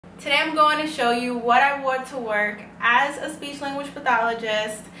Today I'm going to show you what I wore to work as a speech-language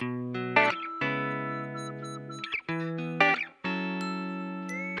pathologist.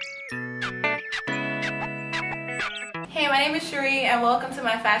 Hey, my name is Cherri and welcome to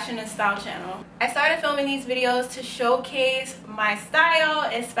my fashion and style channel. I started filming these videos to showcase my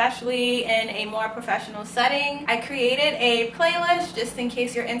style, especially in a more professional setting. I created a playlist just in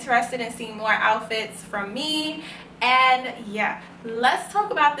case you're interested in seeing more outfits from me. And yeah, let's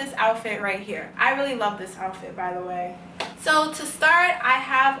talk about this outfit right here. I really love this outfit, by the way. So to start, I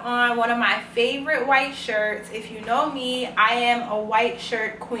have on one of my favorite white shirts. If you know me, I am a white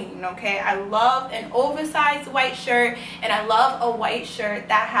shirt queen, okay? I love an oversized white shirt, and I love a white shirt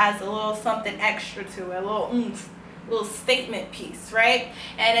that has a little something extra to it, a little oomph, little statement piece, right?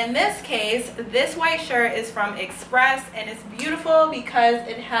 And in this case, this white shirt is from Express, and it's beautiful because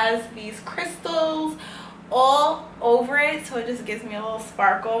it has these crystals all over it, so it just gives me a little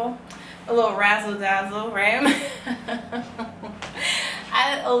sparkle, a little razzle dazzle, right?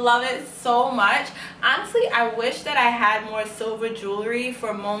 I love it so much. Honestly, I wish that I had more silver jewelry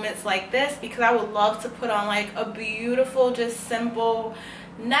for moments like this, because I would love to put on like a beautiful, just simple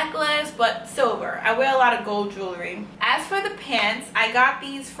necklace, but silver. I wear a lot of gold jewelry. As for the pants, I got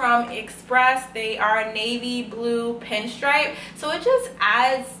these from Express. They are navy blue pinstripe, so it just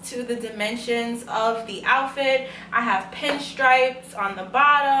adds to the dimensions of the outfit. I have pinstripes on the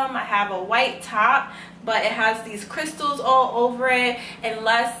bottom, I have a white top, but it has these crystals all over it. And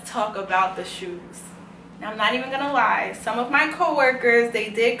let's talk about the shoes. Now, I'm not even gonna lie, some of my co-workers, they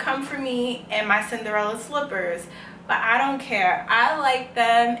did come for me and my Cinderella slippers, but I don't care. I like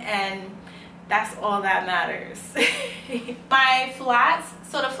them, and that's all that matters. My flats,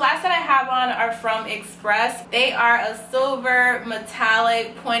 so the flats that I have on are from Express. They are a silver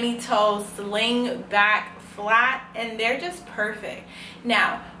metallic pointy toe sling back flat, and they're just perfect.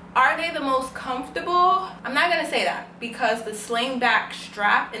 Now, are they the most comfortable? I'm not gonna say that, because the sling back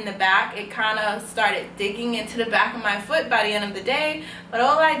strap in the back, it kind of started digging into the back of my foot by the end of the day. But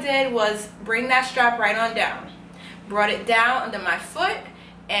all I did was bring that strap right on down, brought it down under my foot,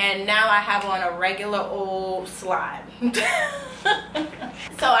 and now I have on a regular old slide.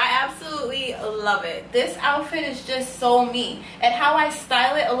 So I absolutely love it. This outfit is just so me, and how I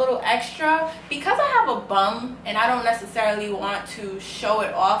style it a little extra, because I have a bum and I don't necessarily want to show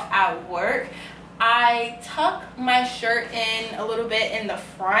it off at work. I tuck my shirt in a little bit in the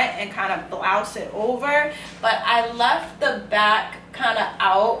front and kind of blouse it over, but I left the back kind of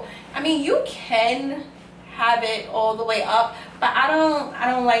out. I mean, you can have it all the way up, but I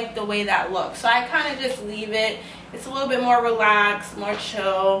don't like the way that looks, so I kind of just leave it. It's a little bit more relaxed, more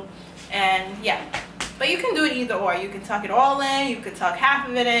chill, and yeah. But you can do it either or. You can tuck it all in, you could tuck half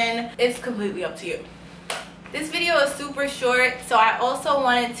of it in. It's completely up to you. This video is super short, so I also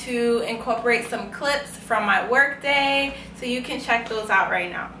wanted to incorporate some clips from my work day, so you can check those out right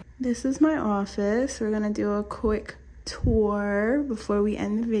now. This is my office. We're gonna do a quick tour before we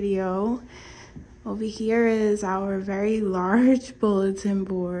end the video. Over here is our very large bulletin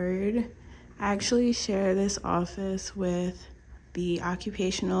board. I actually share this office with the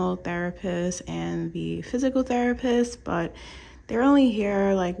occupational therapist and the physical therapist, but they're only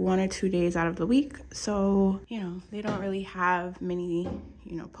here like 1 or 2 days out of the week. So, you know, they don't really have many,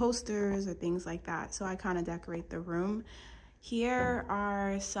 posters or things like that. So I kind of decorate the room. Here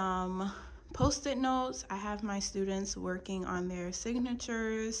are some Post-it notes. I have my students working on their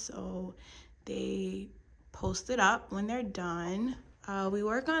signatures, so they post it up when they're done. We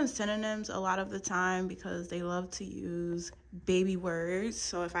work on synonyms a lot of the time because they love to use baby words.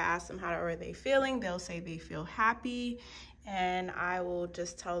 So if I ask them how are they feeling, they'll say they feel happy, and I will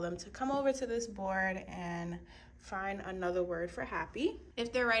just tell them to come over to this board and find another word for happy.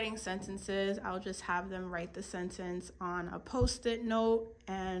 If they're writing sentences, I'll just have them write the sentence on a Post-it note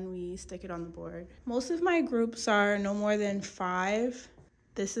and we stick it on the board. Most of my groups are no more than 5.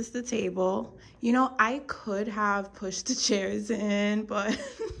 This is the table. I could have pushed the chairs in, but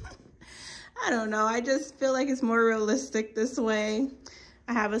I don't know. I just feel like it's more realistic this way.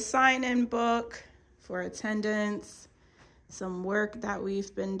 I have a sign-in book for attendance, some work that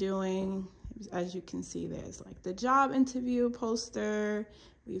we've been doing. As you can see, there's like the job interview poster.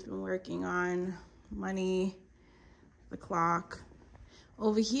 We've been working on money, the clock.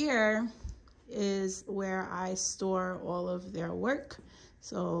 Over here is where I store all of their work.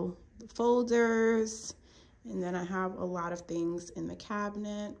 So the folders, and then I have a lot of things in the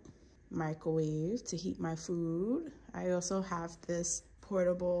cabinet, microwave to heat my food. I also have this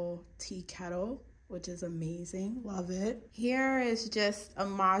portable tea kettle, which is amazing, love it. Here is just a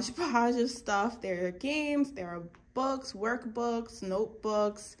modge podge of stuff. There are games, there are books, workbooks,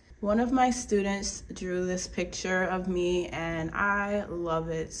 notebooks, One of my students drew this picture of me and I love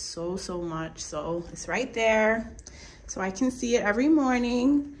it so much. So it's right there so I can see it every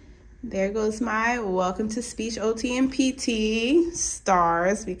morning. There goes my welcome to speech, OT, and PT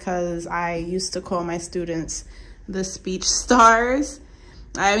stars, because I used to call my students the speech stars.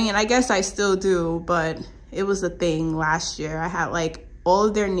 I mean, I guess I still do, but it was a thing last year. I had like all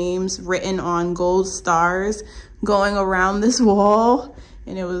of their names written on gold stars going around this wall,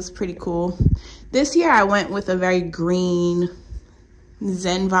 and it was pretty cool. This year I went with a very green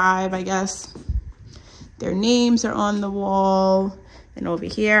Zen vibe, I guess. Their names are on the wall. And over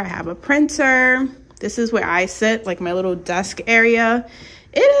here I have a printer. This is where I sit, like my little desk area.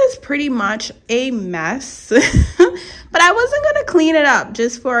 It is pretty much a mess, but I wasn't gonna clean it up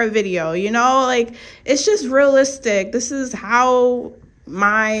just for a video, you know, like it's just realistic. This is how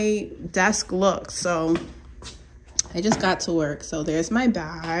my desk looks. So I just got to work. So there's my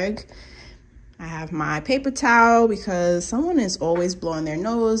bag. I have my paper towel because someone is always blowing their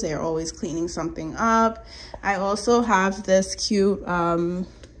nose. They're always cleaning something up. I also have this cute, what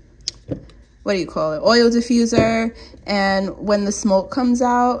do you call it? Oil diffuser. And when the smoke comes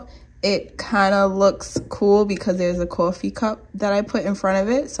out, it kind of looks cool because there's a coffee cup that I put in front of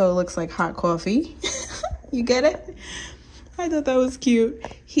it. So it looks like hot coffee. You get it? I thought that was cute.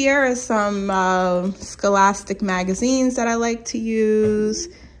 Here are some Scholastic magazines that I like to use.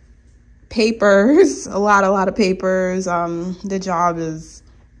 Papers, a lot of papers. The job is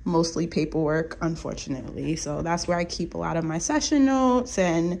mostly paperwork, unfortunately. So that's where I keep a lot of my session notes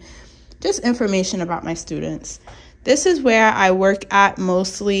and just information about my students. This is where I work at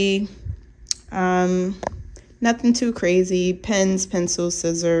mostly. Nothing too crazy. Pens, pencils,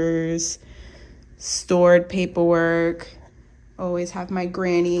 scissors, stored paperwork. Always have my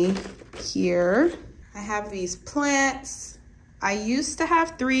granny here. I have these plants. I used to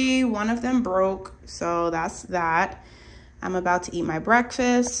have 3, one of them broke, so that's that. I'm about to eat my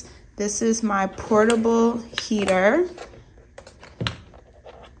breakfast. This is my portable heater.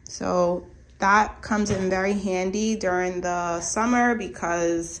 So that comes in very handy during the summer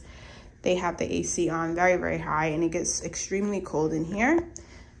because they have the AC on very high and it gets extremely cold in here.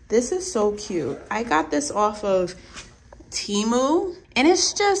 This is so cute. I got this off of Temu, and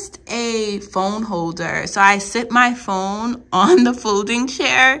it's just a phone holder. So I sit my phone on the folding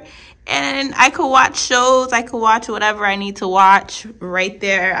chair and I could watch shows. I could watch whatever I need to watch right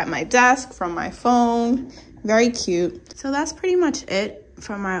there at my desk from my phone. Very cute. So that's pretty much it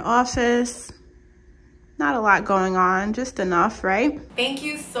from my office. Not a lot going on, just enough, right? Thank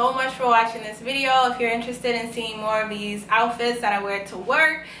you so much for watching this video. If you're interested in seeing more of these outfits that I wear to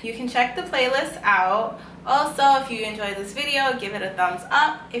work, you can check the playlist out. Also, if you enjoyed this video, give it a thumbs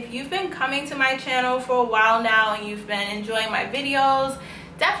up. If you've been coming to my channel for a while now and you've been enjoying my videos,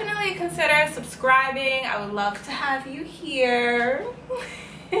 definitely consider subscribing. I would love to have you here.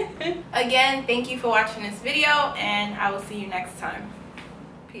 Again, thank you for watching this video and I will see you next time.